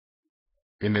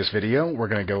In this video, we're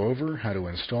going to go over how to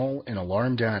install an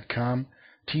Alarm.com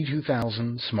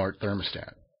T2000 smart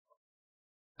thermostat.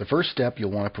 The first step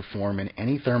you'll want to perform in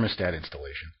any thermostat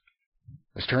installation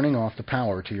is turning off the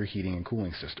power to your heating and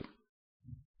cooling system.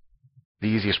 The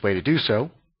easiest way to do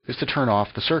so is to turn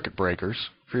off the circuit breakers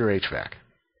for your HVAC.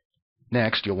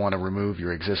 Next, you'll want to remove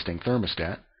your existing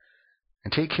thermostat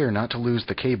and take care not to lose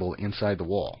the cable inside the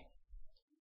wall.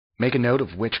 Make a note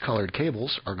of which colored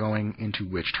cables are going into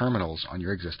which terminals on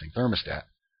your existing thermostat,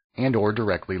 and/or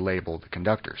directly label the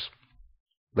conductors.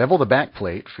 Level the back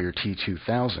plate for your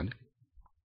T2000,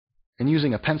 and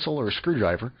using a pencil or a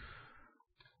screwdriver,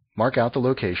 mark out the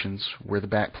locations where the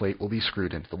back plate will be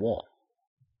screwed into the wall.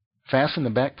 Fasten the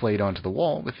back plate onto the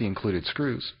wall with the included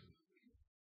screws.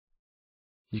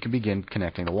 You can begin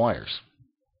connecting the wires.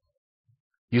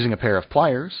 Using a pair of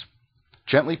pliers,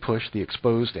 gently push the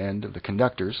exposed end of the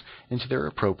conductors into their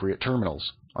appropriate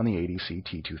terminals on the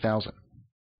ADCT2000.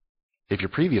 If your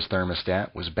previous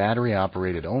thermostat was battery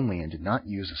operated only and did not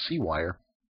use a C-wire,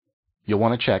 you'll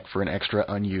want to check for an extra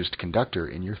unused conductor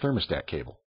in your thermostat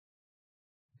cable.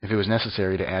 If it was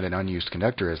necessary to add an unused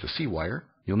conductor as the C-wire,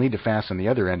 you'll need to fasten the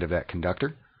other end of that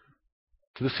conductor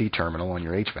to the C terminal on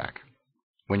your HVAC.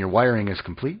 When your wiring is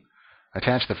complete,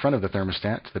 attach the front of the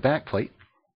thermostat to the back plate,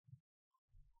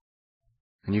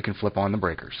 and you can flip on the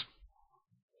breakers.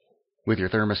 With your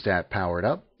thermostat powered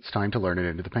up, it's time to learn it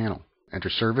into the panel.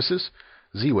 Enter Services,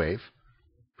 Z-Wave,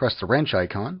 press the wrench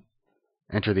icon,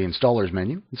 enter the Installers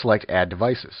menu, and select Add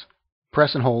Devices.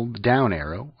 Press and hold the down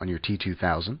arrow on your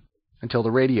T2000 until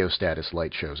the radio status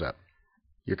light shows up.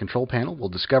 Your control panel will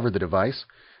discover the device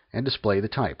and display the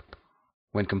type.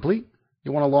 When complete,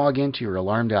 you'll want to log into your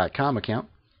Alarm.com account,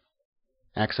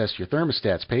 access your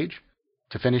thermostats page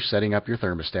to finish setting up your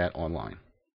thermostat online.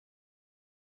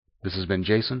 This has been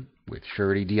Jason with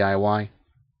Surety DIY.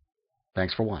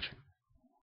 Thanks for watching.